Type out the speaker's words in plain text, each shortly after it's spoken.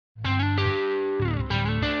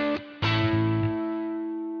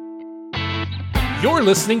You're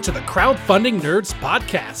listening to the Crowdfunding Nerds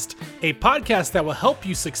Podcast, a podcast that will help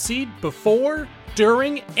you succeed before,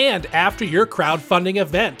 during, and after your crowdfunding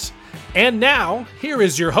event. And now, here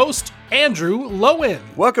is your host, Andrew Lowen.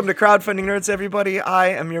 Welcome to Crowdfunding Nerds, everybody. I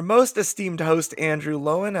am your most esteemed host, Andrew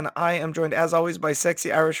Lowen, and I am joined, as always, by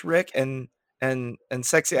Sexy Irish Rick and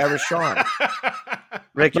Sexy Irish Sean.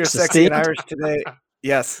 Rick, you're sexy and Irish today.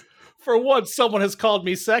 Yes. For once, someone has called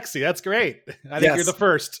me sexy. That's great. I think you're the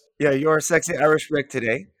first. Yeah, you're Sexy Irish Rick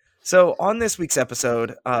today. So on this week's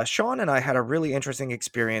episode, Sean and I had a really interesting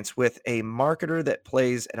experience with a marketer that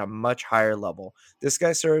plays at a much higher level. This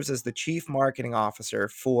guy serves as the chief marketing officer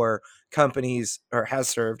for companies, or has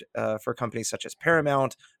served for companies such as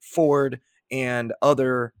Paramount, Ford, and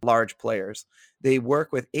other large players. They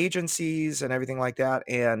work with agencies and everything like that.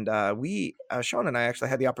 And Sean and I actually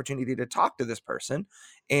had the opportunity to talk to this person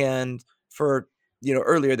and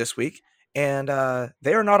earlier this week. And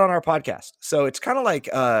they are not on our podcast. So it's kind of like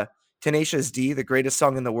Tenacious D, the greatest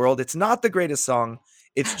song in the world. It's not the greatest song.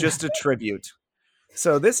 It's just a tribute.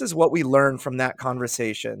 So this is what we learned from that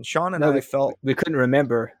conversation. Sean and I felt we couldn't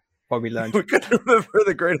remember what we learned. We couldn't remember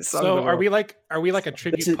the greatest song. So in the world. are we like a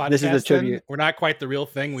tribute podcast? This is a tribute. We're not quite the real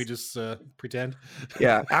thing. We just pretend.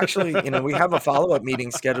 Yeah, actually, we have a follow-up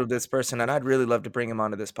meeting scheduled with this person, and I'd really love to bring him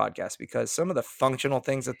onto this podcast because some of the functional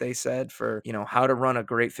things that they said for, how to run a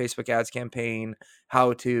great Facebook ads campaign,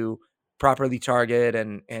 how to properly target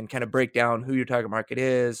and kind of break down who your target market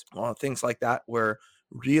is, things like that were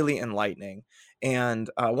really enlightening. And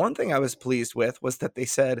one thing I was pleased with was that they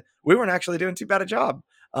said we weren't actually doing too bad a job.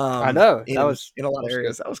 I know in a lot of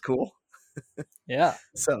areas. That was cool. Yeah.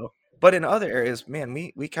 So, but in other areas, man,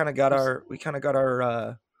 we kind of got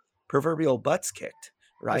our proverbial butts kicked,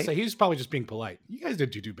 right? So he's probably just being polite. You guys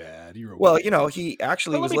didn't do too bad. You were well, he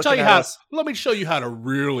actually was looking at us. Let me show you how to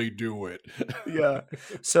really do it. Yeah.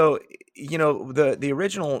 So, the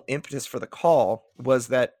original impetus for the call was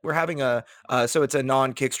that we're having so it's a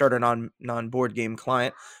non-Kickstarter, non-board game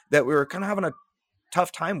client that we were kind of having a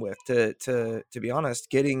tough time with, to be honest,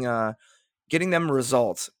 getting them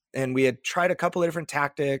results. And we had tried a couple of different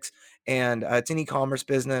tactics, and it's an e-commerce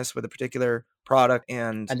business with a particular product,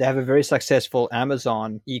 and they have a very successful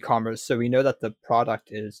Amazon e-commerce, so we know that the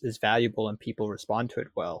product is valuable and people respond to it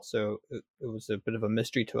well. So it was a bit of a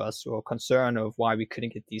mystery to us, or concern of why we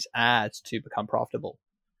couldn't get these ads to become profitable.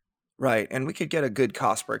 Right. And we could get a good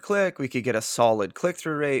cost per click, we could get a solid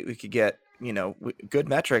click-through rate, we could get good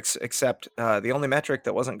metrics, except the only metric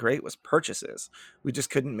that wasn't great was purchases. We just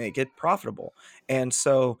couldn't make it profitable. And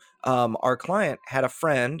so our client had a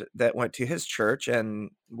friend that went to his church and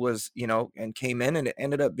was, and came in, and it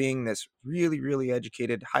ended up being this really, really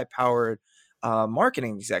educated, high-powered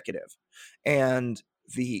marketing executive. And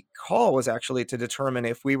the call was actually to determine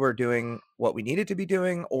if we were doing what we needed to be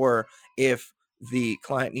doing, or if the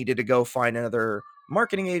client needed to go find another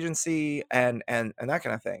marketing agency and that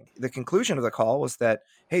kind of thing. The conclusion of the call was that,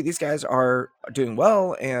 hey, these guys are doing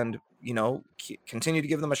well, and continue to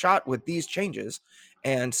give them a shot with these changes.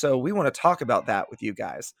 And so we want to talk about that with you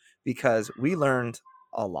guys because we learned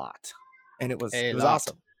a lot, and it was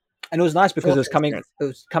awesome. And it was nice because it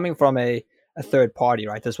was coming from a third party,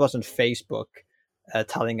 right? This wasn't Facebook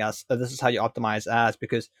telling us this is how you optimize ads,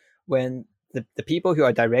 because when the people who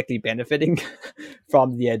are directly benefiting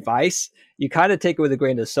from the advice, you kind of take it with a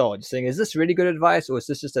grain of salt. You're saying, is this really good advice, or is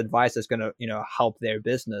this just advice that's going to, help their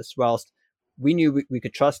business? Whilst we knew we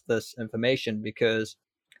could trust this information because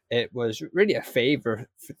it was really a favor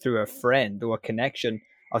through a friend or a connection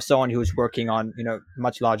of someone who was working on,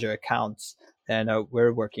 much larger accounts than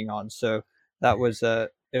we're working on. So that was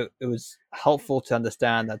it was helpful to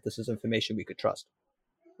understand that this is information we could trust.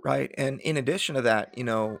 Right. And in addition to that,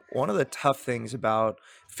 one of the tough things about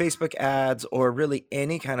Facebook ads, or really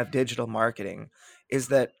any kind of digital marketing, is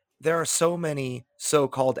that there are so many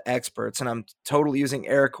so-called experts, and I'm totally using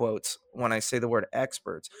air quotes when I say the word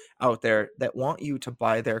experts, out there that want you to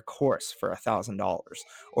buy their course for $1,000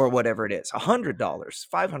 or whatever it is, $100,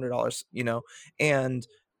 $500, and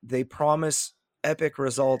they promise epic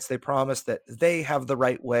results. They promise that they have the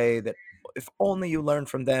right way, that if only you learn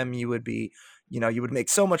from them, you would be you would make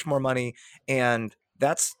so much more money. And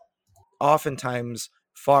that's oftentimes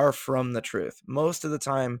far from the truth. Most of the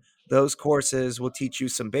time, those courses will teach you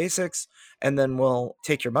some basics and then will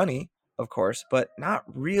take your money, of course, but not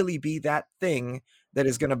really be that thing that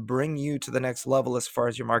is going to bring you to the next level as far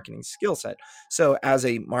as your marketing skill set. So as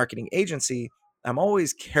a marketing agency, I'm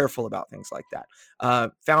always careful about things like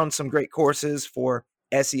that. Found some great courses for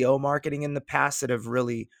SEO marketing in the past that have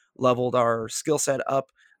really leveled our skill set up.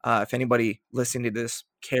 If anybody listening to this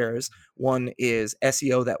cares, one is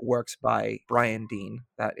SEO That Works by Brian Dean.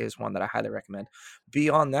 That is one that I highly recommend.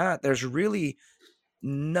 Beyond that, there's really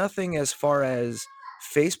nothing as far as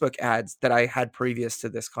Facebook ads that I had previous to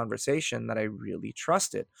this conversation that I really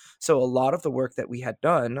trusted. So a lot of the work that we had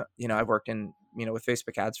done, I've worked in, with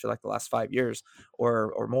Facebook ads for like the last 5 years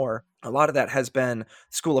or more. A lot of that has been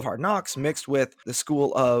School of Hard Knocks mixed with the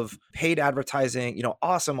School of Paid Advertising,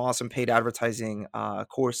 awesome paid advertising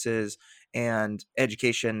courses and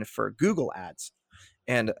education for Google ads.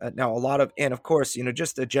 And now and of course,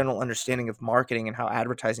 just a general understanding of marketing and how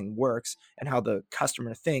advertising works and how the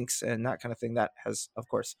customer thinks and that kind of thing, that has, of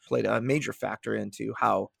course, played a major factor into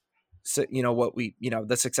how, what we,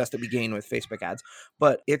 the success that we gain with Facebook ads.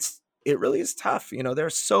 But it really is tough. There are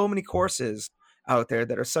so many courses out there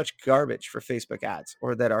that are such garbage for Facebook ads,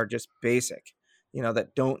 or that are just basic,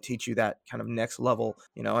 that don't teach you that kind of next level,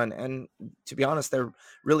 and to be honest, there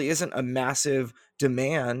really isn't a massive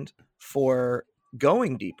demand for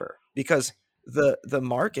going deeper, because the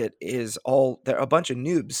market is there are a bunch of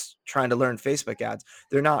noobs trying to learn Facebook ads.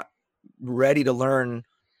 They're not ready to learn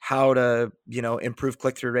how to improve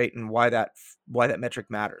click-through rate and why that metric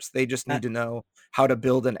matters. They just need to know how to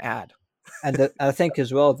build an ad. And I think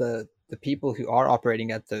as well, the people who are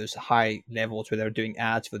operating at those high levels where they're doing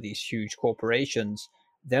ads for these huge corporations,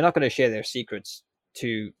 they're not going to share their secrets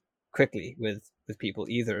too quickly with people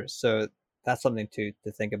either. So that's something to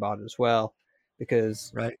think about as well,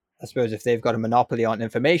 because right. I suppose if they've got a monopoly on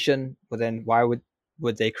information, well, then why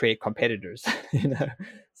would they create competitors?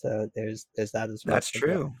 So there's that as well. That's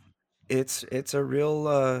true. It's a real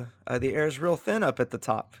the air is real thin up at the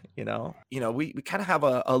top. We kind of have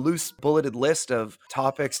a loose bulleted list of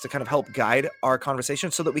topics to kind of help guide our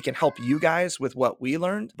conversation so that we can help you guys with what we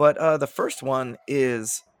learned. But the first one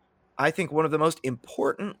is, I think, one of the most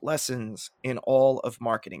important lessons in all of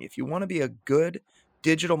marketing. If you want to be a good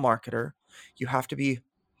digital marketer, you have to be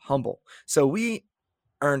humble. So we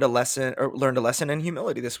learned a lesson in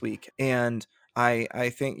humility this week, and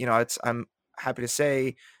I think I'm happy to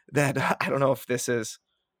say that I don't know if this is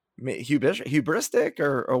hubristic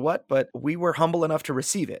or what, but we were humble enough to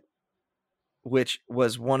receive it, which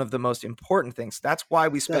was one of the most important things. That's why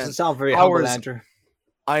we spent doesn't sound very hours. Humble, Andrew.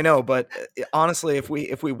 I know, but honestly, if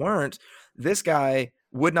we weren't, this guy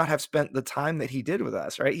would not have spent the time that he did with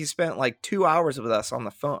us, right? He spent like 2 hours with us on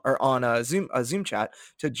the phone or on a Zoom chat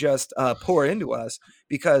to just pour into us,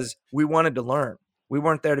 because we wanted to learn. We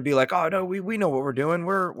weren't there to be like, oh no, we know what we're doing.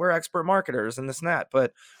 We're expert marketers and this and that.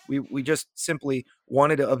 But we just simply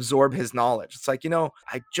wanted to absorb his knowledge. It's like,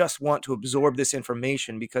 I just want to absorb this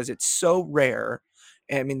information because it's so rare.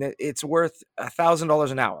 I mean, it's worth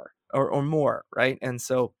 $1,000 an hour or more, right? And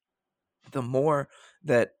so the more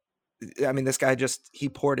that, this guy he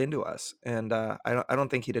poured into us, and I don't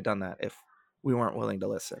think he'd have done that if we weren't willing to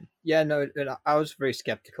listen. Yeah, no, I was very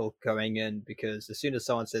skeptical going in, because as soon as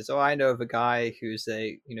someone says, "Oh, I know of a guy who's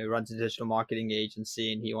runs a digital marketing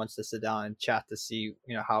agency and he wants to sit down and chat to see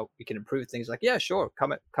how we can improve things," like, yeah, sure,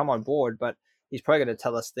 come on board, but he's probably going to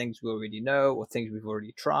tell us things we already know or things we've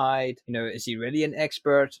already tried. Is he really an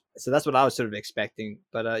expert? So that's what I was sort of expecting.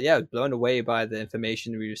 But yeah, I was blown away by the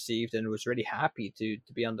information we received, and was really happy to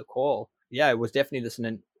be on the call. Yeah, it was definitely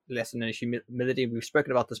lesson in humility. We've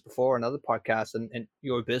spoken about this before in other podcasts, and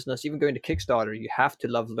your business, even going to Kickstarter, you have to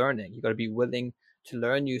love learning. You got to be willing to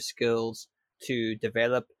learn new skills, to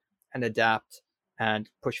develop and adapt and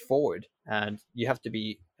push forward. And you have to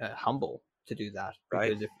be humble to do that,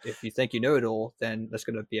 right? Because if you think you know it all, then that's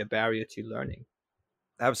going to be a barrier to learning.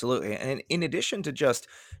 Absolutely. And in addition to just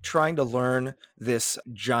trying to learn this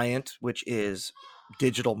giant, which is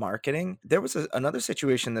digital marketing, there was another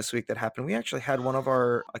situation this week that happened. We actually had one of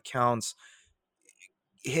our accounts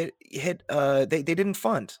they didn't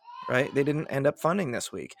fund, right? They didn't end up funding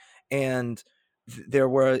this week. And they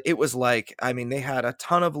had a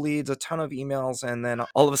ton of leads, a ton of emails, and then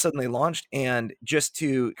all of a sudden they launched, and just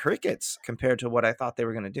to crickets compared to what I thought they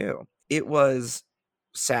were going to do. It was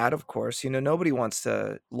sad, of course. Nobody wants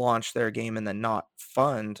to launch their game and then not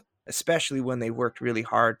fund, especially when they worked really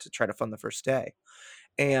hard to try to fund the first day.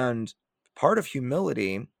 And part of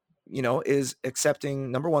humility, is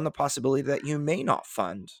accepting, number one, the possibility that you may not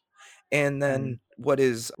fund. And then what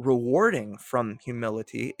is rewarding from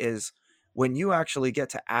humility is when you actually get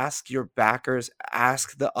to ask your backers,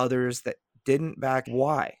 ask the others that didn't back,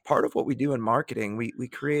 why. Part of what we do in marketing, we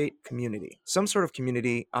create community, some sort of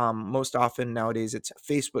community. Most often nowadays it's a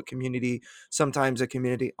Facebook community, sometimes a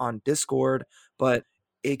community on Discord, but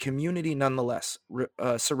a community nonetheless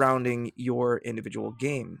surrounding your individual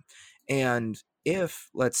game. And if,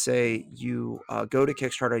 let's say, you go to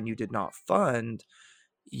Kickstarter and you did not fund,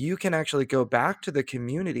 you can actually go back to the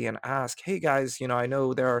community and ask, hey guys, I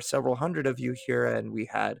know there are several hundred of you here and we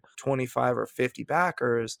had 25 or 50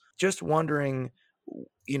 backers. Just wondering,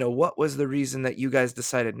 what was the reason that you guys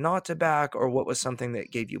decided not to back, or what was something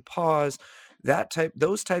that gave you pause?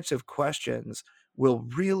 Those types of questions will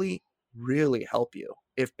really, really help you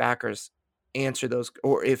if backers answer those,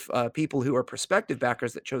 or if people who are prospective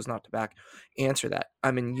backers that chose not to back answer that.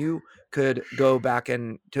 I mean, you could go back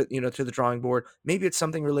and to the drawing board. Maybe it's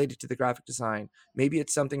something related to the graphic design. Maybe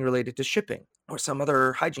it's something related to shipping or some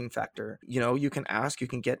other hygiene factor. You can ask, you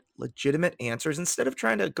can get legitimate answers instead of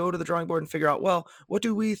trying to go to the drawing board and figure out, well, what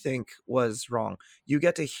do we think was wrong? You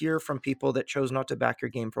get to hear from people that chose not to back your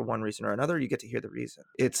game for one reason or another. You get to hear the reason.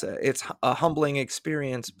 It's a humbling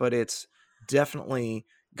experience, but it's definitely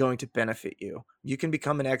going to benefit you. You can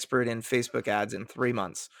become an expert in Facebook ads in 3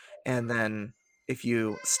 months, and then if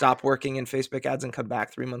you stop working in Facebook ads and come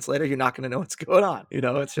back 3 months later, you're not going to know what's going on.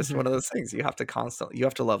 It's just one of those things. You have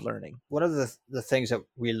to love learning. One of the things that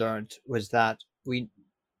we learned was that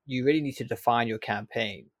you really need to define your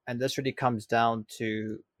campaign. And this really comes down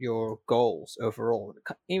to your goals overall,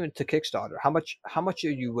 even to Kickstarter. How much are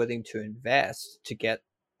you willing to invest to get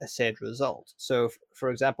a said result? So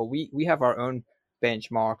for example, we have our own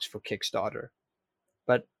benchmarks for Kickstarter,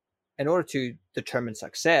 but in order to determine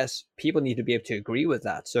success, people need to be able to agree with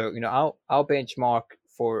that. So, our benchmark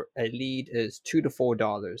for a lead is $2 to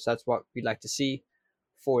 $4. That's what we like to see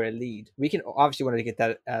for a lead. We can obviously want to get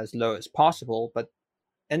that as low as possible, but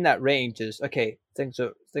in that range is okay. Things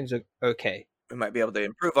are okay. We might be able to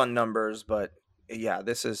improve on numbers, but yeah,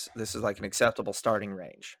 this is like an acceptable starting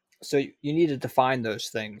range. So you need to define those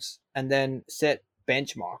things and then set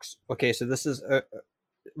benchmarks. Okay, so this is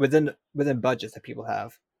within budgets that people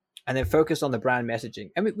have, and then focus on the brand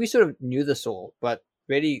messaging. I mean, we sort of knew this all, but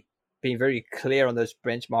really being very clear on those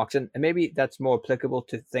benchmarks, and maybe that's more applicable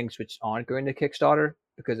to things which aren't going to Kickstarter,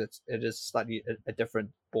 because it is slightly a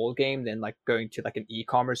different ball game than like going to like an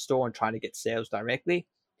e-commerce store and trying to get sales directly.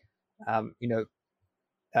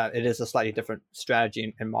 It is a slightly different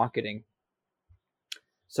strategy in marketing.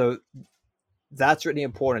 So that's really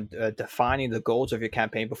important, defining the goals of your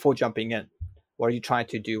campaign before jumping in. What are you trying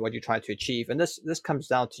to do? What are you trying to achieve? And this comes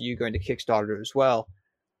down to you going to Kickstarter as well.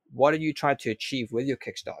 What are you trying to achieve with your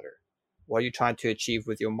Kickstarter? What are you trying to achieve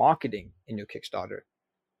with your marketing in your Kickstarter?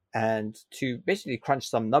 And to basically crunch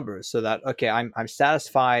some numbers so that, okay, I'm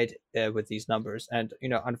satisfied with these numbers. And,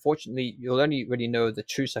 unfortunately, you'll only really know the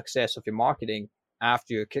true success of your marketing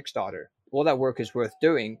after your Kickstarter. All that work is worth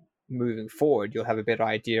doing moving forward. You'll have a better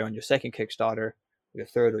idea on your second Kickstarter, your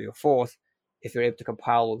third or your fourth, if you're able to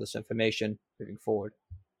compile all this information moving forward.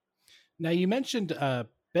 Now, you mentioned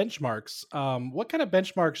benchmarks. What kind of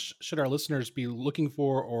benchmarks should our listeners be looking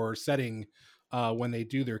for or setting when they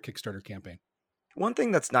do their Kickstarter campaign? One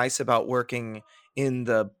thing that's nice about working in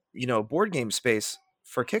the, board game space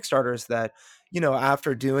for Kickstarter is that,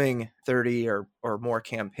 after doing 30 or more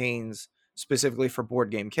campaigns specifically for board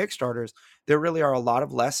game Kickstarters, there really are a lot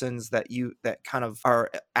of lessons that kind of are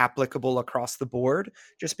applicable across the board,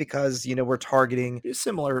 just because, we're targeting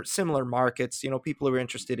similar markets, people who are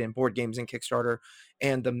interested in board games and Kickstarter,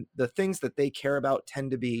 and the things that they care about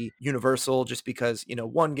tend to be universal, just because,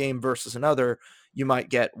 one game versus another, you might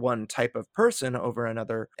get one type of person over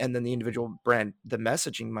another, and then the individual brand, the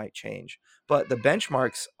messaging might change, but the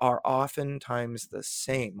benchmarks are oftentimes the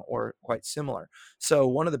same or quite similar. So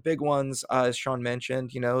one of the big ones, as Sean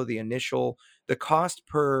mentioned, the cost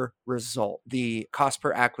per result, the cost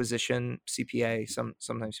per acquisition, CPA,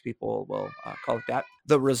 sometimes people will call it that.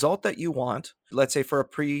 The result that you want, let's say for a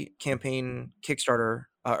pre-campaign Kickstarter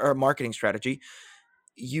or marketing strategy,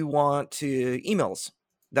 you want emails.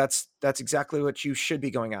 That's exactly what you should be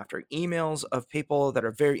going after. Emails of people that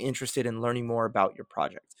are very interested in learning more about your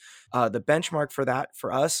project. The benchmark for that,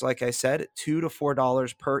 for us, like I said, $2 to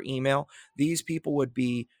 $4 per email. These people would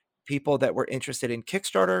be people that were interested in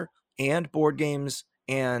Kickstarter and board games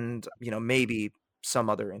and, maybe some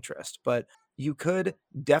other interest. But you could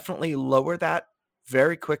definitely lower that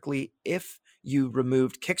very quickly if you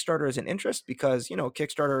removed Kickstarter as an interest, because,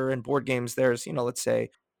 Kickstarter and board games, there's, let's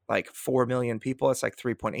say like 4 million people. It's like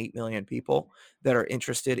 3.8 million people that are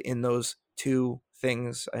interested in those two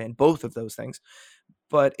things and both of those things.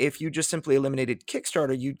 But if you just simply eliminated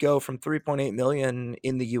Kickstarter, you'd go from 3.8 million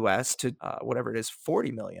in the US to whatever it is,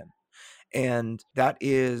 40 million. And that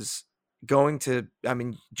is going to,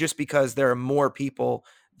 just because there are more people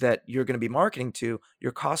that you're going to be marketing to,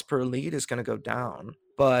 your cost per lead is going to go down.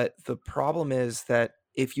 But the problem is that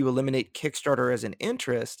if you eliminate Kickstarter as an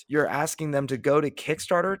interest, you're asking them to go to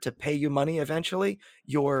Kickstarter to pay you money eventually.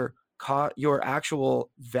 Your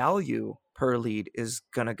actual value per lead is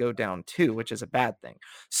going to go down too, which is a bad thing.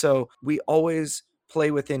 So we always play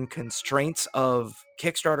within constraints of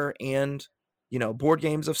Kickstarter and, board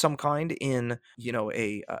games of some kind in,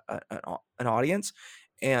 an audience.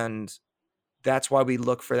 And that's why we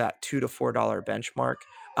look for that $2 to $4 benchmark.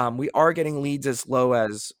 We are getting leads as low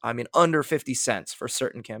as, under 50 cents for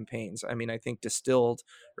certain campaigns. I think Distilled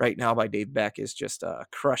right now by Dave Beck is just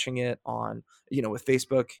crushing it on, with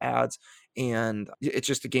Facebook ads. And it's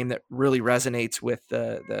just a game that really resonates with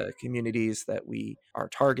the communities that we are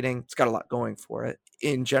targeting. It's got a lot going for it.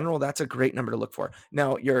 In general, that's a great number to look for.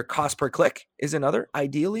 Now, your cost per click is another.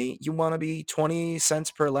 Ideally, you want to be 20 cents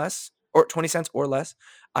per less, or 20 cents or less.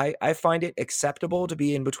 I find it acceptable to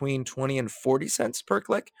be in between 20 and 40 cents per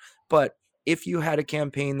click. But if you had a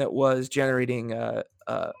campaign that was generating a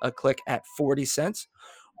click at 40 cents,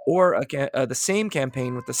 or the same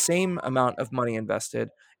campaign with the same amount of money invested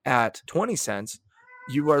at 20 cents,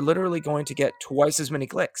 you are literally going to get twice as many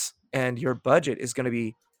clicks, and your budget is going to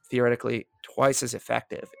be theoretically twice as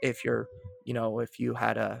effective if you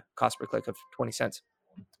had a cost per click of 20 cents.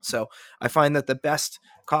 So I find that the best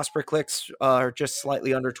cost per clicks are just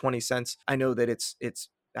slightly under 20 cents. I know that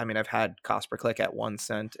I've had cost per click at 1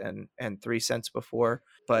 cent and 3 cents before,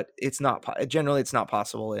 but generally it's not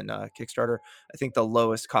possible in Kickstarter. I think the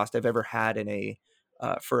lowest cost I've ever had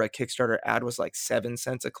for a Kickstarter ad was like 7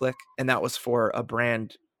 cents a click. And that was for a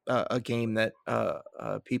brand, a game that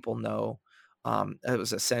people know. It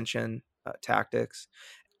was Ascension Tactics.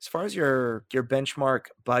 As far as your benchmark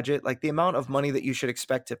budget, like the amount of money that you should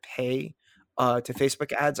expect to pay to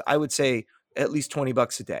Facebook ads, I would say at least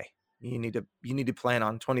 $20 a day. You need to plan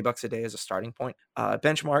on $20 a day as a starting point.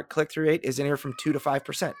 Benchmark click-through rate is anywhere from 2 to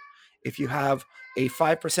 5%. If you have a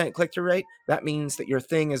 5% click-through rate, that means that your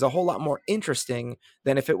thing is a whole lot more interesting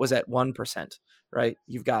than if it was at 1%, right?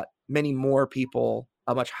 You've got many more people,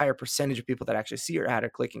 a much higher percentage of people that actually see your ad are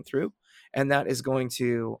clicking through. And that is going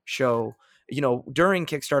to show, during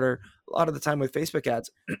Kickstarter, a lot of the time with Facebook ads,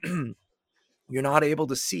 you're not able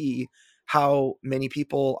to see how many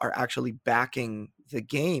people are actually backing the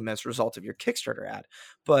game as a result of your Kickstarter ad.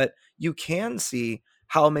 But you can see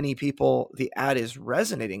how many people the ad is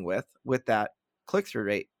resonating with that click-through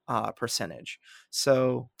rate percentage.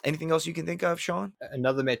 So anything else you can think of, Sean?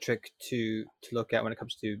 Another metric to look at when it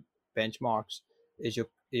comes to benchmarks is your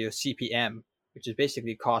CPM, which is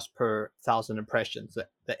basically cost per 1,000 impressions.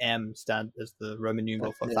 The M stand as the Roman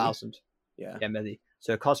numeral for 1,000. Yeah, milli.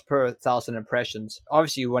 So cost per 1,000 impressions.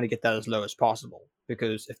 Obviously, you want to get that as low as possible,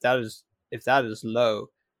 because if that is low,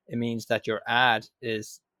 it means that your ad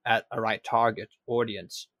is at a right target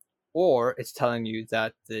audience, or it's telling you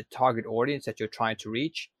that the target audience that you're trying to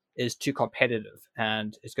reach is too competitive,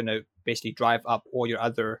 and it's going to basically drive up all your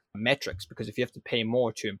other metrics. Because if you have to pay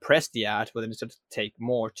more to impress the ad, well, then it's going to take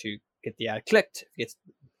more to get the ad clicked. If it gets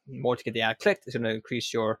more to get the ad clicked, it's going to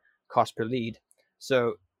increase your cost per lead.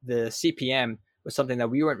 So the CPM was something that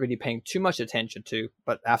we weren't really paying too much attention to,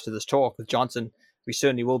 but after this talk with Johnson, we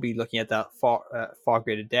certainly will be looking at that far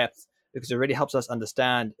greater depth, because it really helps us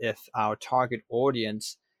understand if our target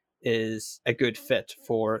audience is a good fit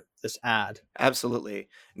for this ad. Absolutely.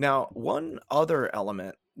 Now, one other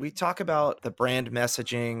element, we talk about the brand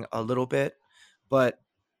messaging a little bit, but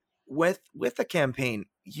with a campaign,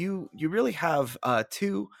 you really have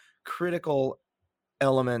two critical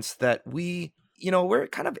elements that we're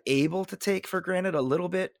kind of able to take for granted a little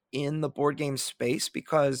bit in the board game space,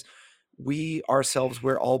 because we're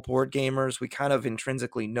all board gamers. We kind of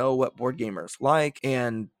intrinsically know what board gamers like,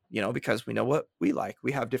 and because we know what we like.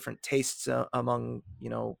 We have different tastes among,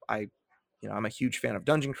 I'm a huge fan of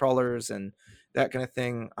dungeon crawlers and that kind of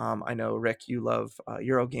thing. I know, Rick, you love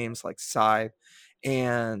Euro games like Scythe,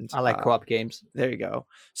 and I like co-op games. There you go.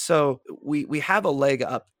 So we have a leg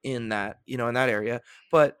up in that, in that area.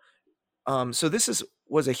 But so this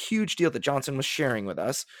was a huge deal that Johnson was sharing with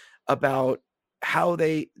us about how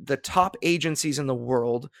the top agencies in the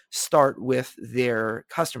world start with their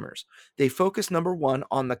customers. They focus, number one,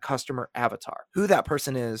 on the customer avatar, who that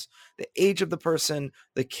person is, the age of the person,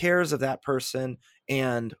 the cares of that person,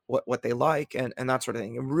 and what they like, and that sort of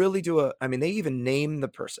thing. And really they even name the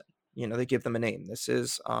person. They give them a name. This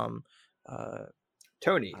is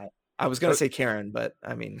Tony. I was going to say Karen, but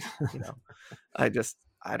I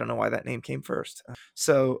don't know why that name came first.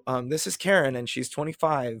 So this is Karen, and she's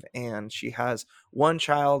 25, and she has one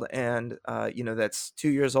child, and that's 2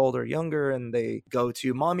 years old or younger, and they go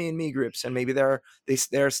to mommy and me groups, and maybe they're a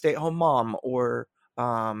stay-at-home mom, or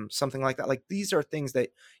something like that. Like, these are things that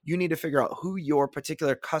you need to figure out who your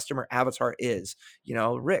particular customer avatar is.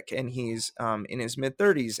 Rick, and he's in his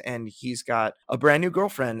mid-30s, and he's got a brand new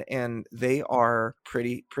girlfriend, and they are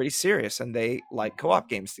pretty serious, and they like co-op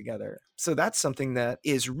games together. So that's something that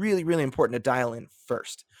is really, really important to dial in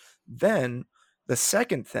first. Then the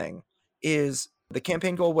second thing is the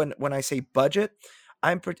campaign goal. When I say budget,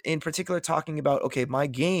 I'm in particular talking about, okay, my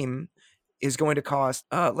game is going to cost,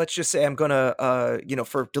 let's just say I'm going to,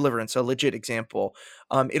 for Deliverance, a legit example,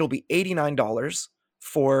 it'll be $89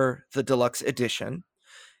 for the deluxe edition.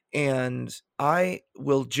 And I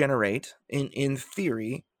will generate, in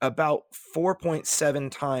theory, about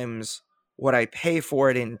 4.7 times what I pay for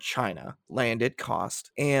it in China, landed cost.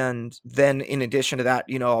 And then in addition to that,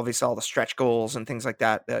 obviously all the stretch goals and things like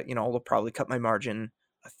that, will probably cut my margin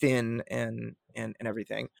thin and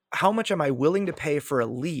everything. How much am I willing to pay for a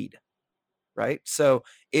lead? Right? So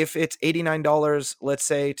if it's $89, let's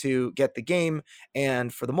say, to get the game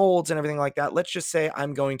and for the molds and everything like that, let's just say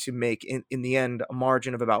I'm going to make in the end a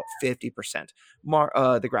margin of about 50%.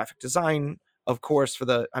 The graphic design, of course,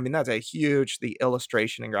 that's a huge, the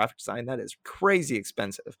illustration and graphic design, that is crazy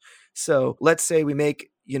expensive. So let's say we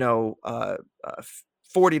make, $40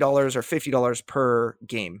 or $50 per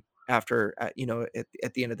game after, at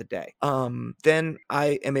the end of the day. Then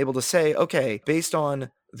I am able to say, okay, based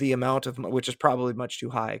on the amount of, which is probably much too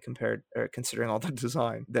high considering all the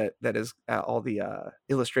design that is all the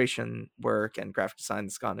illustration work and graphic design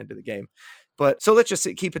that's gone into the game. But so let's just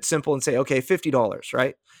keep it simple and say, okay, $50,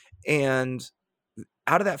 right? And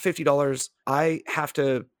out of that $50, I have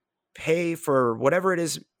to pay for whatever it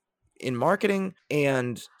is in marketing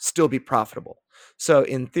and still be profitable. So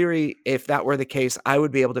in theory, if that were the case, I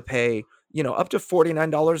would be able to pay, up to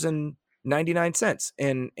 $49.99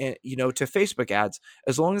 and to Facebook ads,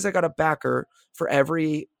 as long as I got a backer for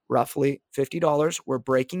every roughly $50, we're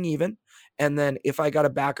breaking even. And then if I got a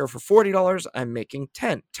backer for $40, I'm making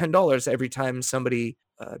 $10 every time somebody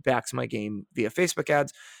backs my game via Facebook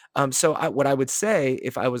ads. So what I would say,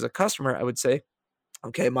 if I was a customer, I would say,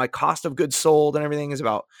 okay, my cost of goods sold and everything is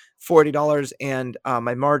about $40, and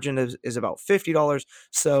my margin is about $50.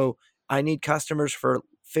 So I need customers for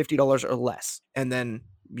 $50 or less. And then,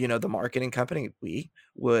 the marketing company, we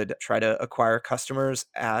would try to acquire customers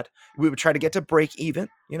we would try to get to break even.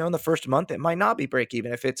 In the first month, it might not be break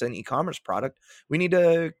even. If it's an e-commerce product, we need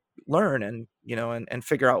to learn and, and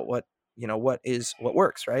figure out what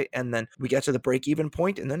works, right? And then we get to the break-even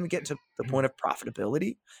point, and then we get to the point of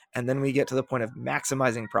profitability, and then we get to the point of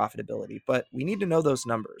maximizing profitability. But we need to know those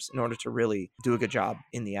numbers in order to really do a good job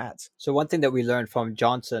in the ads. So one thing that we learned from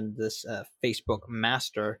Johnson, this Facebook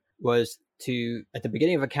master, was at the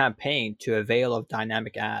beginning of a campaign, to avail of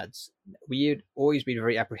dynamic ads. We'd always be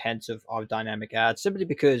very apprehensive of dynamic ads, simply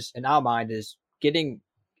because in our mind is getting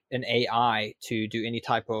an AI to do any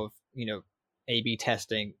type of, A/B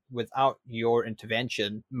testing without your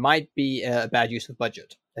intervention might be a bad use of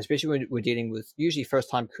budget, especially when we're dealing with usually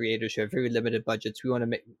first-time creators who have very limited budgets. We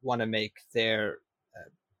want to make their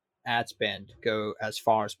ad spend go as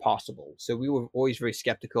far as possible. So we were always very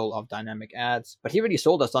skeptical of dynamic ads, but he really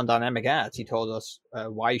sold us on dynamic ads. He told us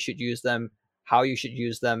why you should use them, how you should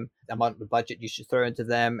use them, the amount of budget you should throw into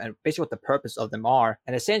them, and basically what the purpose of them are.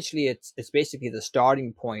 And essentially it's basically the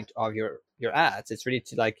starting point of your ads. It's really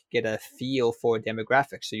to get a feel for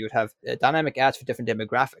demographics. So you would have dynamic ads for different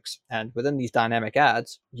demographics. And within these dynamic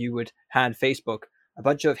ads, you would hand Facebook a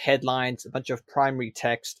bunch of headlines, a bunch of primary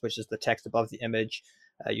text, which is the text above the image.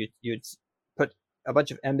 You'd put a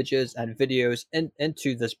bunch of images and videos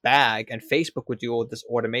into this bag, and Facebook would do all this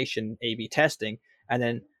automation A/B testing and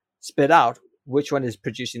then spit out which one is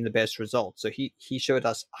producing the best results. So he showed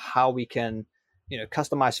us how we can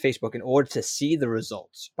customize Facebook in order to see the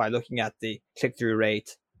results by looking at the click-through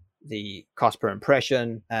rate, the cost per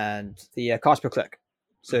impression, and the cost per click.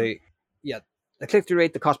 So yeah, the click-through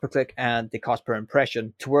rate, the cost per click, and the cost per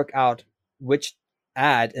impression, to work out which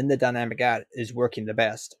ad in the dynamic ad is working the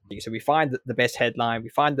best. So we find the best headline, we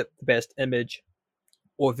find the best image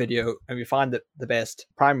or video, and we find the best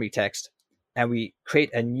primary text, and we create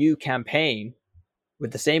a new campaign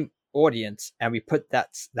with the same audience, and we put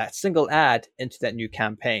that single ad into that new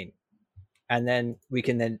campaign. And then we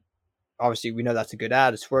can obviously we know that's a good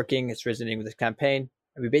ad, it's working, it's resonating with this campaign,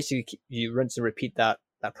 and we basically you rinse and repeat that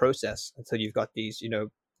process until you've got these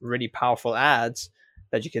really powerful ads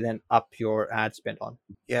that you can then up your ad spend on.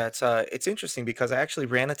 Yeah, it's interesting because I actually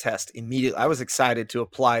ran a test immediately. I was excited to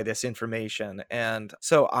apply this information, and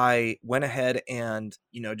so I went ahead and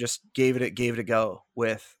just gave it a go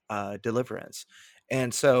with Deliverance.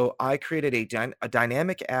 And so I created a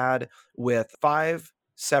dynamic ad with 5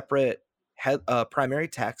 separate primary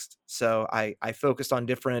text. So I focused on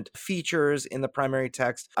different features in the primary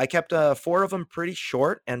text. I kept 4 of them pretty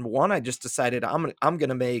short, and one I just decided I'm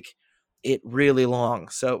gonna make it really long.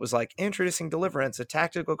 So it was like introducing Deliverance, a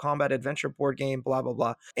tactical combat adventure board game, blah blah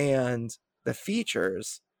blah. And the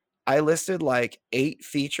features, I listed like 8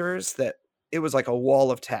 features that it was like a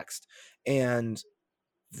wall of text. And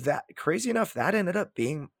that, crazy enough, that ended up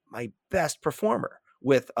being my best performer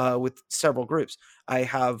with several groups. I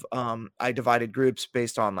divided groups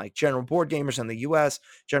based on like general board gamers in the US,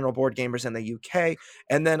 general board gamers in the UK,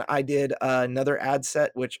 and then I did another ad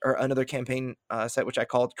set, another campaign set, which I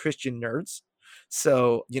called Christian Nerds.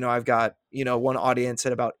 So, I've got, one audience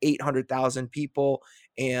at about 800,000 people,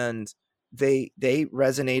 and they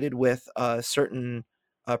resonated with a certain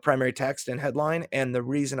primary text and headline. And the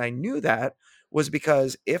reason I knew that was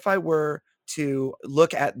because if I were to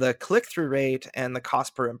look at the click-through rate and the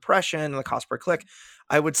cost per impression and the cost per click,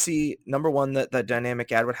 I would see, number one, that the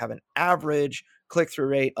dynamic ad would have an average click-through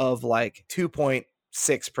rate of like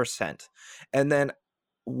 2.6%. And then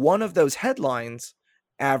one of those headlines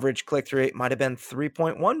average click-through rate might have been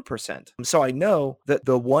 3.1%. So I know that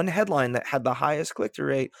the one headline that had the highest click-through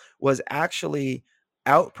rate was actually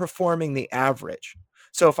outperforming the average.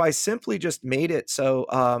 So if I simply just made it so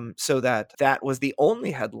that was the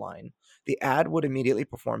only headline, the ad would immediately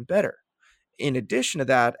perform better. In addition to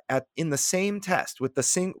that, in the same test with the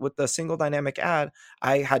single dynamic ad,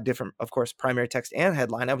 I had different, of course, primary text and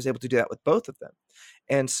headline. I was able to do that with both of them.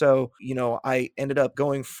 And so, I ended up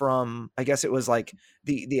going from, I guess it was like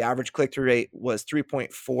the average click-through rate was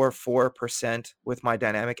 3.44% with my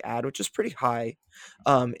dynamic ad, which is pretty high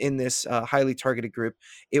in this highly targeted group.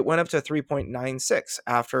 It went up to 3.96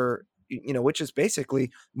 after, which is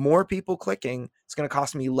basically more people clicking. It's going to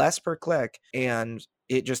cost me less per click, and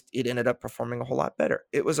it ended up performing a whole lot better.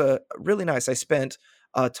 It was a really nice. I spent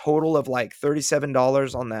a total of like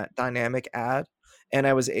 $37 on that dynamic ad, and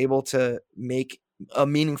I was able to make a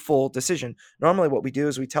meaningful decision. Normally what we do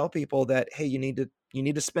is we tell people that, hey, you need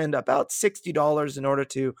to spend about $60 in order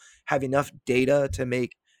to have enough data to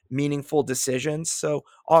make meaningful decisions. So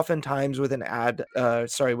oftentimes with an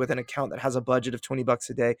with an account that has a budget of $20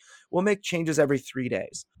 a day, we'll make changes every 3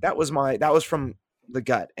 days. That was from the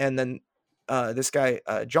gut. And then this guy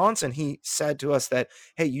Johnson, he said to us that,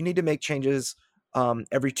 hey, you need to make changes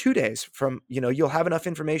every 2 days. You'll have enough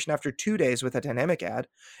information after 2 days with a dynamic ad.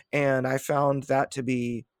 And I found that to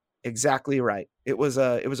be exactly right. It was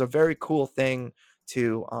a very cool thing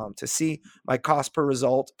to see. My cost per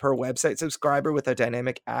result per website subscriber with a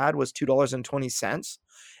dynamic ad was $2.20.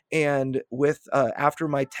 And with after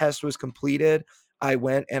my test was completed, I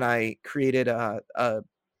went and I created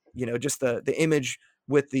just the image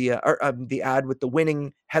with the ad with the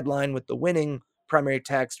winning headline, with the winning primary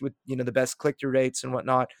text, with the best click-through rates and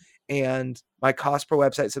whatnot. And my cost per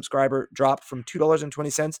website subscriber dropped from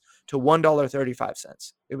 $2.20 to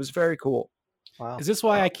 $1.35. It was very cool. Wow. Is this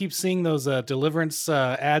why I keep seeing those Deliverance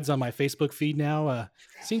ads on my Facebook feed now?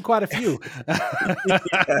 Seen quite a few.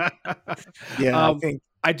 Yeah, I think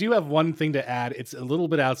I do have one thing to add. It's a little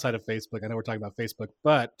bit outside of Facebook. I know we're talking about Facebook,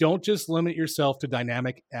 but don't just limit yourself to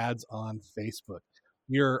dynamic ads on Facebook.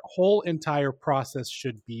 Your whole entire process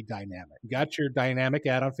should be dynamic. You got your dynamic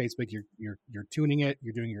ad on Facebook. You're tuning it.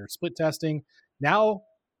 You're doing your split testing. Now,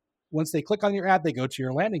 once they click on your ad, they go to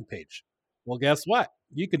your landing page. Well, guess what?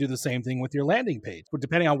 You could do the same thing with your landing page. But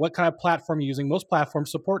depending on what kind of platform you're using, most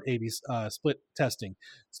platforms support A/B split testing.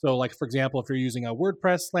 So, like for example, if you're using a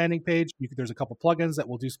WordPress landing page, there's a couple plugins that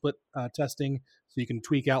will do split testing, so you can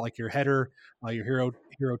tweak out like your header, your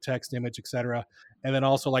hero text, image, etc. And then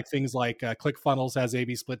also like things like ClickFunnels has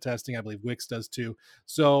A/B split testing. I believe Wix does too.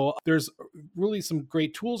 So there's really some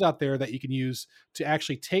great tools out there that you can use to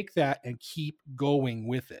actually take that and keep going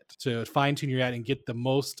with it to fine tune your ad and get the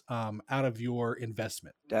most out of your investment.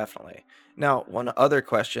 Definitely. Now, one other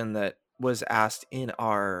question that was asked in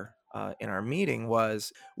our meeting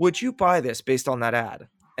was, would you buy this based on that ad?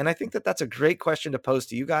 And I think that that's a great question to pose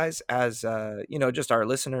to you guys as just our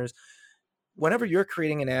listeners. Whenever you're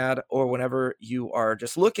creating an ad, or whenever you are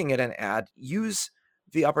just looking at an ad, use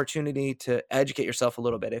the opportunity to educate yourself a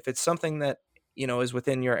little bit. If it's something that is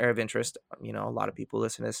within your area of interest, a lot of people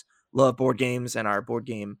listening to this love board games and are board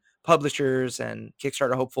game publishers and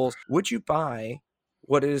Kickstarter hopefuls. Would you buy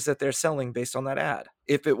what it is that they're selling based on that ad?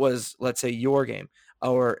 If it was, let's say, your game,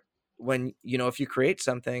 or when, if you create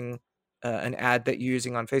something, an ad that you're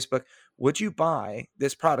using on Facebook, would you buy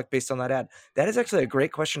this product based on that ad? That is actually a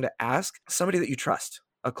great question to ask somebody that you trust,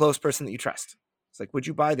 a close person that you trust. It's like, would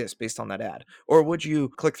you buy this based on that ad? Or would you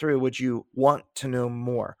click through? Would you want to know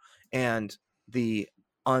more? And the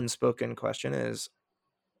unspoken question is,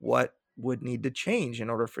 what would need to change in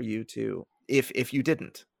order for you to, if you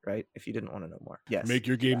didn't, right? If you didn't want to know more. Yes. Make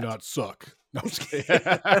your game not suck. No, I'm just kidding.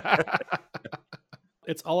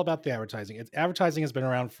 It's all about the advertising. Advertising has been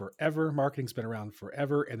around forever. Marketing's been around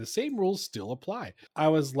forever, and the same rules still apply. I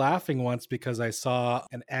was laughing once because I saw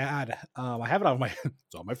an ad. I have it on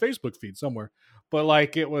it's on my Facebook feed somewhere, but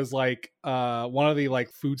like it was like one of the like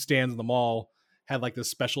food stands in the mall had like this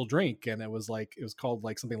special drink, and it was called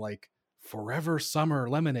like something like Forever Summer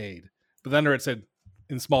Lemonade, but then it said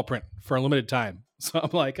in small print for a limited time. So I'm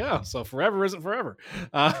like, oh, so forever isn't forever.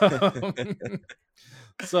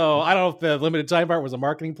 So I don't know if the limited time part was a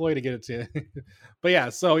marketing ploy to get it to, but yeah.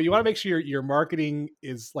 So you want to make sure your marketing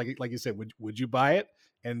is like you said. Would you buy it,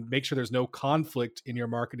 and make sure there's no conflict in your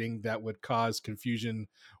marketing that would cause confusion,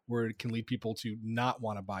 where it can lead people to not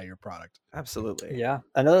want to buy your product. Absolutely. Yeah.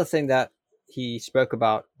 Another thing that he spoke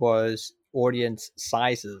about was audience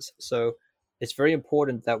sizes. So it's very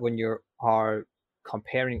important that when you are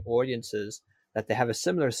comparing audiences, that they have a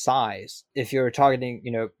similar size. If you're targeting,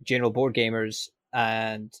 general board gamers,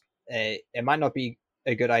 and it might not be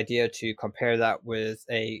a good idea to compare that with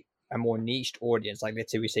a more niched audience. Like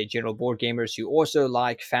let's say we say general board gamers who also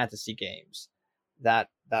like fantasy games. That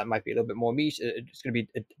might be a little bit more niche. It's going to be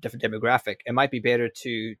a different demographic. It might be better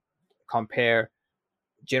to compare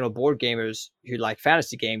general board gamers who like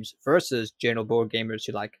fantasy games versus general board gamers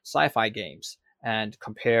who like sci-fi games, and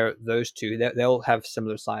compare those two. They'll have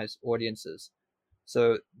similar size audiences.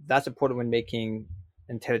 So that's important when making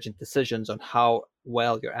intelligent decisions on how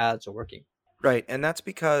well your ads are working. Right, and that's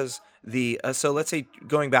because so let's say,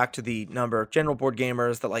 going back to the number of general board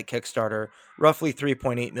gamers that like Kickstarter, roughly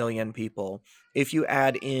 3.8 million people. If you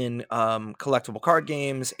add in collectible card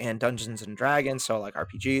games and Dungeons and Dragons, so like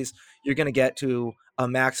RPGs, you're going to get to a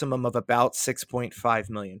maximum of about 6.5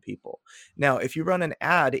 million people. Now, if you run an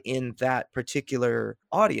ad in that particular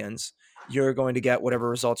audience, you're going to get whatever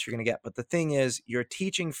results you're going to get. But the thing is, you're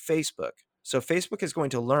teaching Facebook. So Facebook is going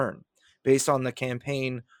to learn based on the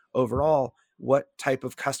campaign overall what type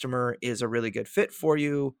of customer is a really good fit for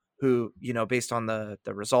you, who, based on the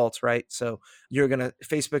results, right? So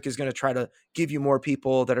Facebook is going to try to give you more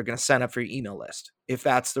people that are going to sign up for your email list. If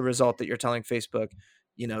that's the result that you're telling Facebook,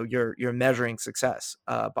 you're measuring success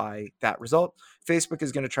by that result. Facebook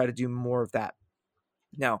is going to try to do more of that.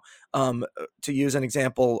 Now, to use an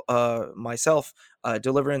example, myself,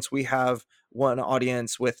 Deliverance, we have one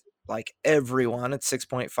audience with like everyone. It's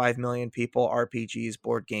 6.5 million people, RPGs,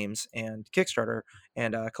 board games, and Kickstarter,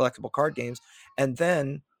 and collectible card games. And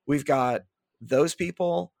then we've got those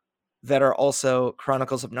people that are also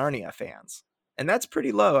Chronicles of Narnia fans. And that's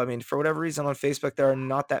pretty low. I mean, for whatever reason on Facebook, there are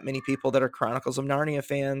not that many people that are Chronicles of Narnia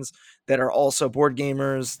fans, that are also board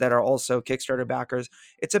gamers, that are also Kickstarter backers.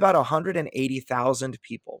 It's about 180,000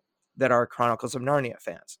 people that are Chronicles of Narnia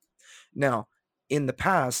fans. Now, in the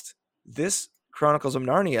past, this Chronicles of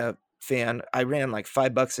Narnia fan, I ran like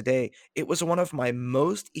 $5 a day. It was one of my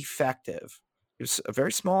most effective. It was a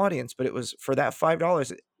very small audience, but it was, for that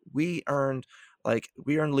 $5, we earned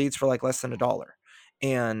leads for like less than $1.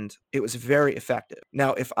 And it was very effective.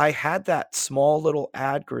 Now, if I had that small little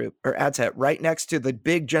ad group or ad set right next to the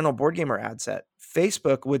big general board gamer ad set,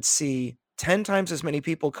 Facebook would see 10 times as many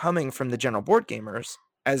people coming from the general board gamers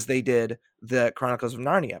as they did the Chronicles of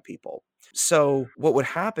Narnia people. So what would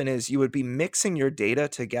happen is you would be mixing your data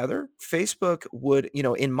together. Facebook would,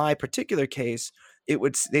 in my particular case, it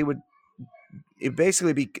would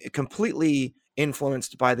basically be completely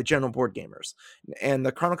influenced by the general board gamers, and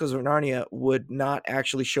the Chronicles of Narnia would not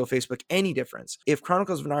actually show Facebook any difference. If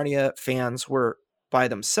Chronicles of Narnia fans were by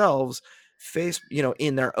themselves,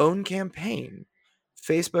 in their own campaign,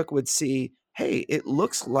 Facebook would see, hey, it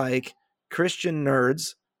looks like Christian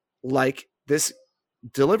nerds like this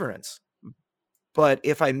Deliverance. But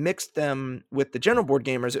if I mixed them with the general board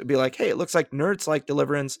gamers, it would be like, hey, it looks like nerds like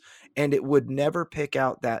Deliverance, and it would never pick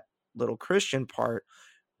out that little Christian part,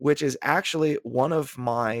 which is actually one of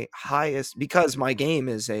my highest, because my game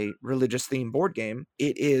is a religious themed board game.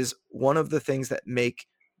 It is one of the things that make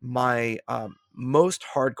my most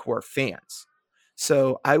hardcore fans.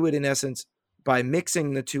 So I would, in essence, by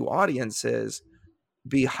mixing the two audiences,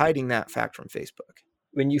 be hiding that fact from Facebook.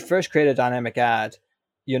 When you first create a dynamic ad,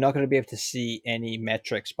 you're not going to be able to see any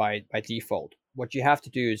metrics by default. What you have to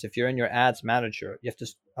do is, if you're in your ads manager, you have to,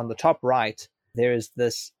 on the top right, there is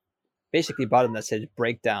this basically button that says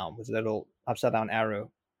breakdown with a little upside down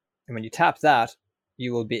arrow. And when you tap that,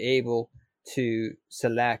 you will be able to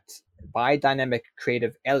select by dynamic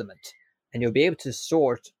creative element, and you'll be able to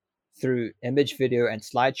sort through image, video, and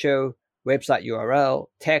slideshow, website URL,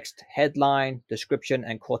 text, headline, description,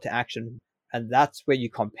 and call to action. And that's where you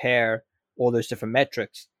compare all those different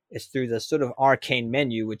metrics. is through this sort of arcane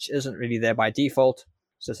menu, which isn't really there by default.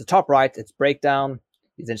 So it's the top right, it's breakdown.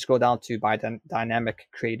 You then scroll down to by dynamic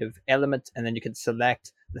creative element, and then you can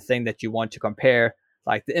select the thing that you want to compare,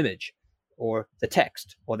 like the image or the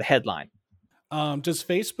text or the headline. Does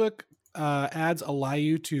Facebook ads allow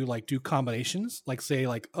you to like do combinations, like say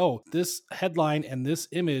like, oh, this headline and this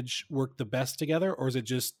image work the best together, or is it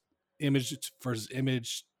just image versus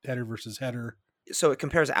image, header versus header? So it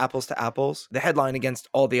compares apples to apples, the headline against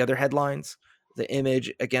all the other headlines, the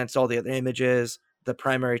image against all the other images, the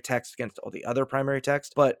primary text against all the other primary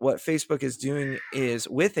text. But what Facebook is doing is,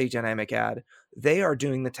 with a dynamic ad, they are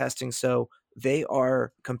doing the testing. So they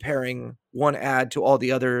are comparing one ad to all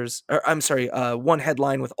the others, or I'm sorry, one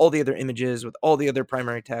headline with all the other images, with all the other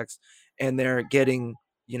primary text, and they're getting,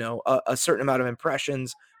 a certain amount of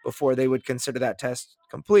impressions before they would consider that test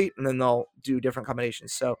complete, and then they'll do different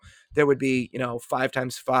combinations. So there would be, 5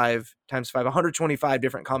 times 5 times 5, 125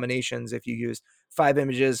 different combinations if you use 5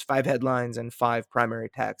 images, 5 headlines, and 5 primary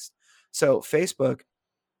text. So Facebook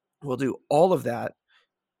will do all of that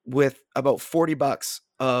with about $40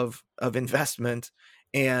 of investment.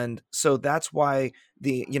 And so that's why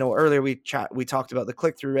earlier we talked about the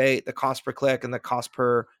click-through rate, the cost per click, and the cost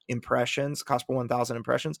per impressions, cost per 1,000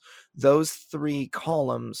 impressions. Those 3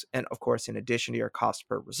 columns, and of course, in addition to your cost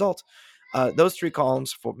per result, those 3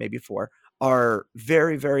 columns, maybe 4, are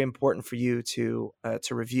very, very important for you to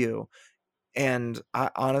review. And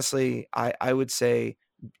honestly, I would say,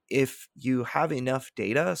 if you have enough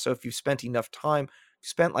data, so if you've spent enough time,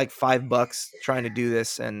 spent like $5 trying to do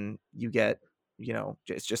this, and you get,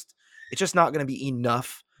 it's just not going to be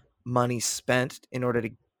enough money spent in order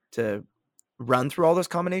to run through all those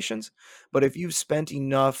combinations. But if you've spent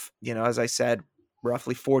enough, as I said,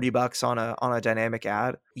 roughly $40 on a dynamic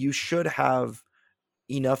ad, you should have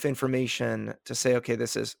enough information to say, okay,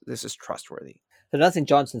 this is trustworthy. So another thing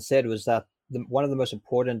Johnson said was that one of the most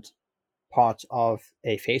important parts of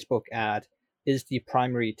a Facebook ad is the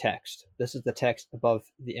primary text. This is the text above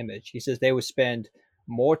the image. He says they would spend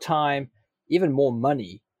more time, even more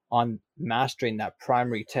money, on mastering that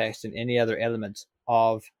primary text than any other element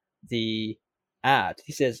of the ad.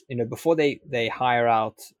 He says, before they hire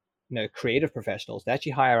out, creative professionals, they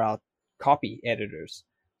actually hire out copy editors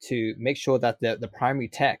to make sure that the primary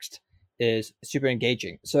text is super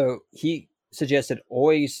engaging. So he suggested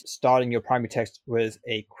always starting your primary text with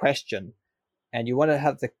a question, and you want to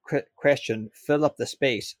have the question fill up the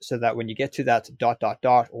space so that when you get to that ...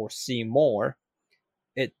 or see more,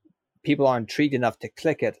 people are intrigued enough to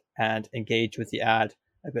click it and engage with the ad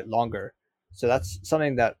a bit longer. So that's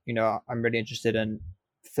something that I'm really interested in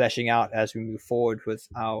fleshing out as we move forward with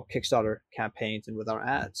our Kickstarter campaigns and with our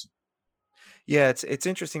ads. Yeah, it's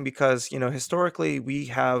interesting because historically we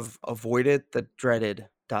have avoided the dreaded ...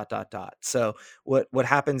 So what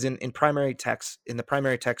happens in primary text, in the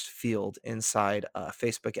primary text field inside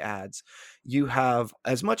Facebook ads, you have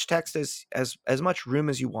as much text as much room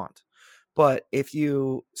as you want. But if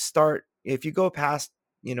you go past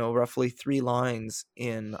roughly 3 lines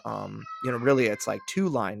in really it's like 2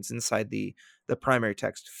 lines inside the primary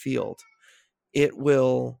text field, it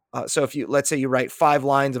will so if let's say you write 5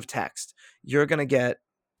 lines of text, you're going to get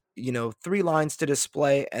 3 lines to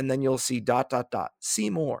display, and then you'll see ... see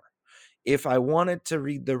more. If I wanted to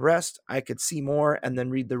read the rest, I could see more and then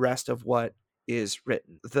read the rest of what is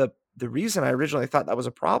written. The reason I originally thought that was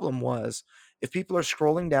a problem was, if people are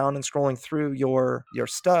scrolling down and scrolling through your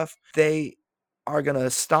stuff, they are going to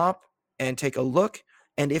stop and take a look,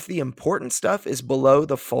 and if the important stuff is below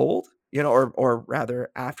the fold, or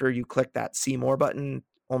rather after you click that see more button,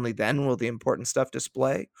 only then will the important stuff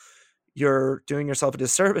display. You're doing yourself a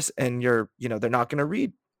disservice, and they're not going to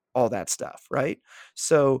read all that stuff, right?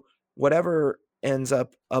 So whatever ends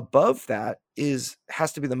up above that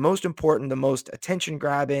has to be the most important, the most attention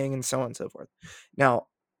grabbing, and so on and so forth. Now,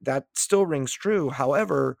 that still rings true.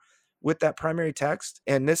 However, with that primary text,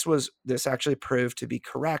 and this actually proved to be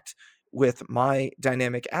correct with my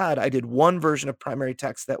dynamic ad, I did one version of primary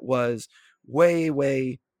text that was way,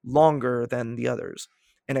 way longer than the others.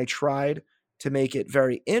 And I tried to make it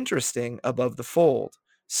very interesting above the fold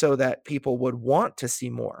so that people would want to see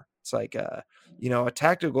more. It's like a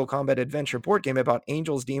tactical combat adventure board game about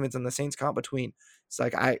angels, demons, and the saints caught between. It's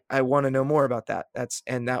like, I want to know more about that.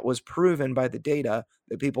 That was proven by the data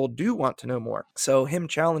that people do want to know more. So him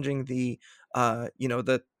challenging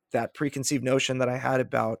that preconceived notion that I had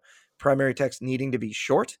about primary text needing to be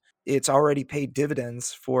short, it's already paid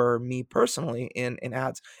dividends for me personally in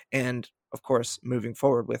ads, and of course moving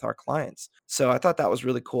forward with our clients. So I thought that was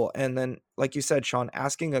really cool. And then, like you said, Sean,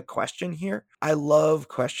 asking a question here, I love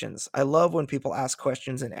questions. I love when people ask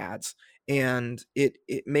questions in ads. and it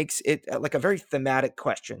makes it like a very thematic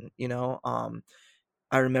question.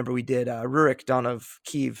 I remember we did Rurik Dawn of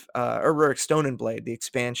Kiev, or Rurik Stone and Blade, the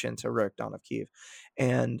expansion to Rurik Dawn of Kiev.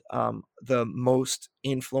 And the most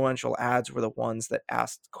influential ads were the ones that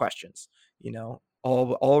asked questions,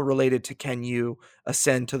 all related to, can you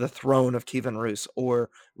ascend to the throne of Kievan Rus, or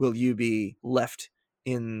will you be left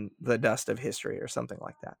in the dust of history, or something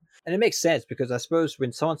like that. And it makes sense, because I suppose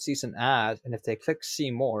when someone sees an ad and if they click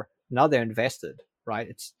see more, now they're invested, right?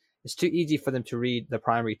 It's too easy for them to read the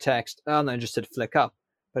primary text. Oh, I'm not interested, flick up.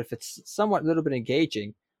 But if it's somewhat a little bit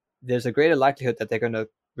engaging, there's a greater likelihood that they're going to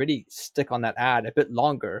really stick on that ad a bit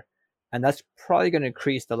longer. And that's probably going to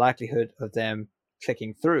increase the likelihood of them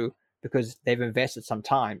clicking through, because they've invested some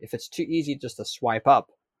time. If it's too easy just to swipe up,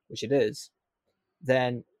 which it is,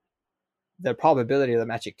 then the probability of them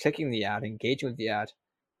actually clicking the ad, engaging with the ad,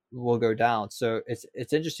 will go down. So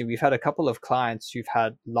it's interesting. We've had a couple of clients who've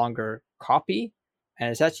had longer copy, and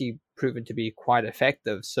it's actually proven to be quite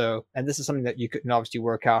effective. So, and this is something that you can obviously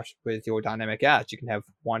work out with your dynamic ads. You can have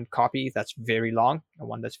one copy that's very long and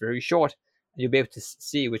one that's very short, and you'll be able to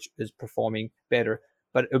see which is performing better.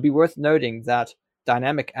 But it would be worth noting that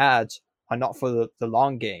dynamic ads are not for the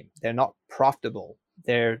long game. They're not profitable.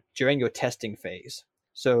 They're during your testing phase.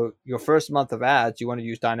 So your first month of ads, you want to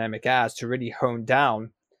use dynamic ads to really hone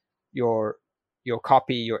down your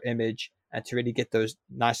copy, your image, and to really get those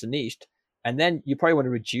nice and niched. And then you probably want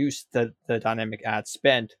to reduce the dynamic ad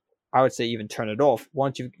spend. I would say even turn it off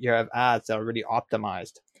once you have ads that are really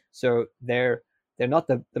optimized. So they're not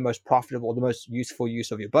the most profitable, the most useful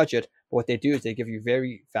use of your budget, but what they do is they give you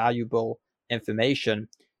very valuable information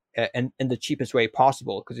in the cheapest way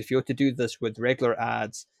possible. Because if you were to do this with regular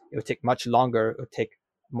ads, it would take much longer, it would take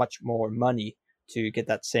much more money to get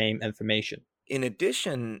that same information. In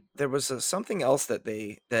addition, there was something else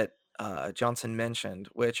that Johnson mentioned,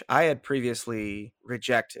 which I had previously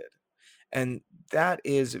rejected, and that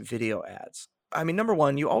is video ads. I mean, number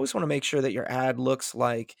one, you always want to make sure that your ad looks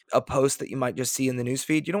like a post that you might just see in the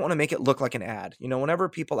newsfeed. You don't want to make it look like an ad. Whenever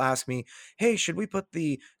people ask me, hey, should we put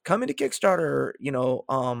the come into Kickstarter,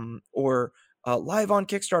 or live on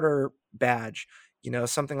Kickstarter badge,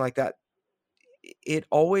 something like that, it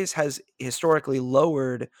always has historically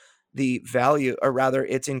lowered the value, or rather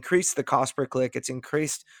it's increased the cost per click. It's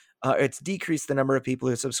decreased the number of people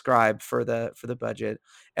who subscribe for the budget.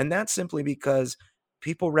 And that's simply because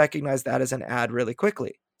people recognize that as an ad really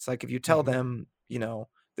quickly. It's like, if you tell them,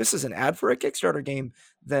 this is an ad for a Kickstarter game,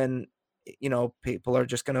 then, people are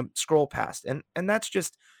just going to scroll past. And that's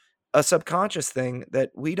just a subconscious thing that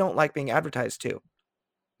we don't like being advertised to.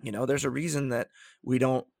 There's a reason that we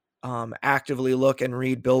don't actively look and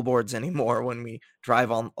read billboards anymore when we drive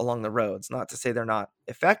along the roads. Not to say they're not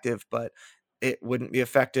effective, but it wouldn't be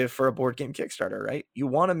effective for a board game Kickstarter, right? You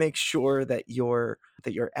want to make sure that your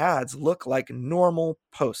ads look like normal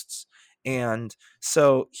posts. And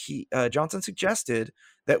so Johnson suggested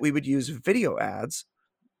that we would use video ads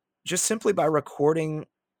just simply by recording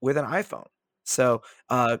with an iPhone. So,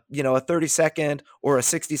 a 30-second or a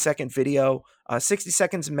 60-second video, 60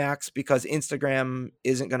 seconds max, because Instagram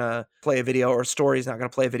isn't going to play a video, or Story is not going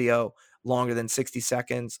to play a video longer than 60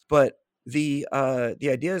 seconds. But the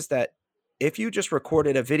idea is that if you just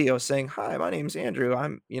recorded a video saying, hi, my name's Andrew,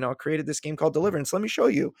 I'm, created this game called Deliverance, let me show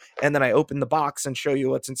you. And then I open the box and show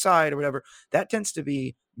you what's inside or whatever, that tends to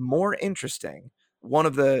be more interesting. One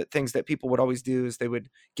of the things that people would always do is they would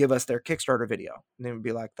give us their Kickstarter video, and it would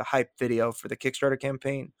be like the hype video for the Kickstarter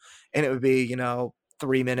campaign. And it would be,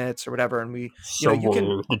 3 minutes or whatever. And we, you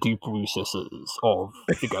can the deep recesses of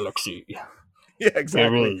the galaxy. Yeah,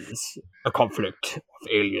 exactly. There is a conflict of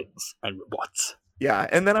aliens and robots. Yeah.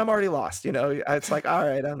 And then I'm already lost, it's like, all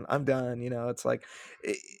right, I'm done. It's like,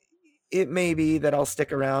 it may be that I'll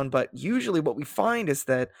stick around, but usually what we find is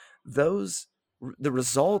that the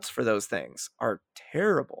results for those things are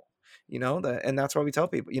terrible, and that's why we tell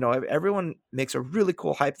people, everyone makes a really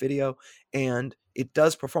cool hype video and it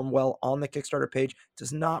does perform well on the Kickstarter page,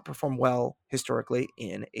 does not perform well historically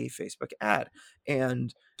in a Facebook ad.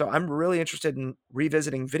 And so I'm really interested in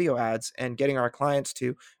revisiting video ads and getting our clients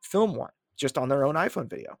to film one just on their own iPhone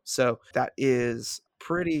video. So that is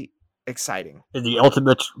pretty exciting. The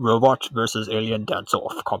ultimate robot versus alien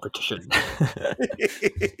dance-off competition.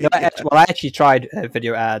 I actually tried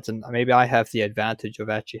video ads, and maybe I have the advantage of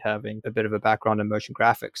actually having a bit of a background in motion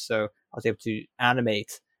graphics. So I was able to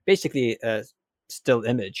animate basically a still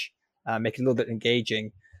image, make it a little bit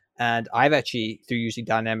engaging. And I've actually, through using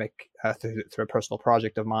dynamic through a personal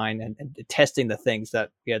project of mine and testing the things that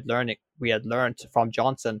we had learned from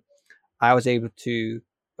Johnson, I was able to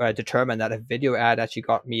determine that a video ad actually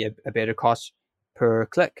got me a better cost per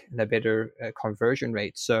click and a better conversion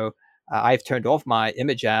rate. So I've turned off my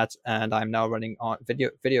image ads and I'm now running on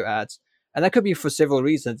video ads. And that could be for several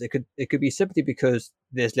reasons. It could be simply because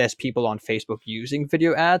there's less people on Facebook using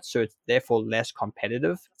video ads, so it's therefore less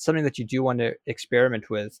competitive. Something that you do want to experiment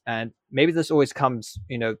with. And maybe this always comes,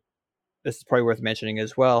 this is probably worth mentioning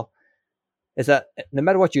as well, is that no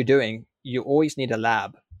matter what you're doing, you always need a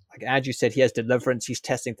lab. Like Andrew said, he has Deliverance. He's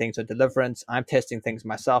testing things on Deliverance. I'm testing things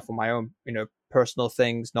myself on my own, personal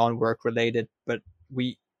things, non-work related. But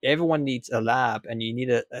everyone needs a lab, and you need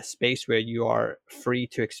a space where you are free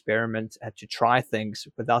to experiment and to try things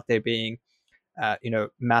without there being,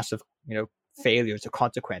 massive, failures or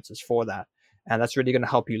consequences for that. And that's really going to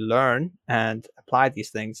help you learn and apply these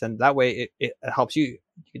things. And that way it helps you. You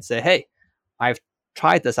can say, hey, I've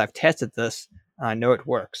tried this, I've tested this, and I know it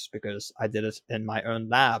works because I did it in my own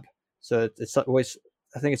lab. So I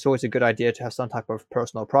think it's always a good idea to have some type of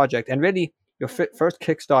personal project. And really, your first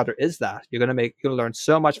Kickstarter is that. You're going to learn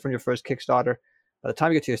so much from your first Kickstarter. By the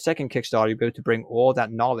time you get to your second Kickstarter, you'll be able to bring all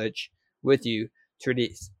that knowledge with you to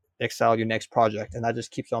really excel your next project. And that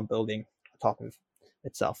just keeps on building on top of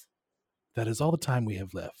itself. That is all the time we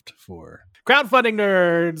have left for Crowdfunding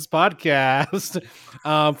Nerds podcast.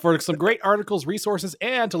 For some great articles, resources,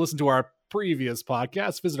 and to listen to our previous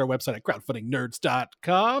podcasts, visit our website at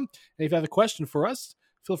crowdfundingnerds.com. And if you have a question for us,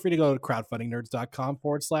 feel free to go to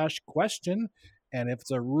crowdfundingnerds.com/question. And if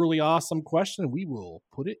it's a really awesome question, we will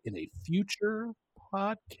put it in a future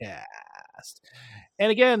podcast. And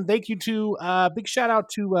again, thank you to big shout out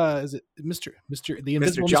to is it Mr. the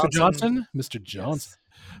Invisible Mr. Johnson? Mr. Johnson, yes,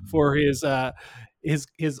 for his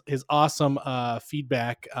awesome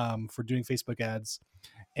feedback for doing Facebook ads.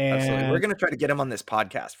 And absolutely, we're going to try to get him on this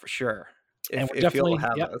podcast for sure. If he'll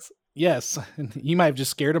have us. Yes, you might have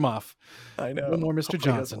just scared him off. I know. No more Mr.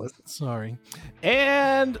 Johnson. Sorry.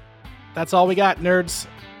 And that's all we got, nerds.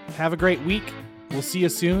 Have a great week. We'll see you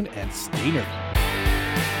soon, and stay nerdy.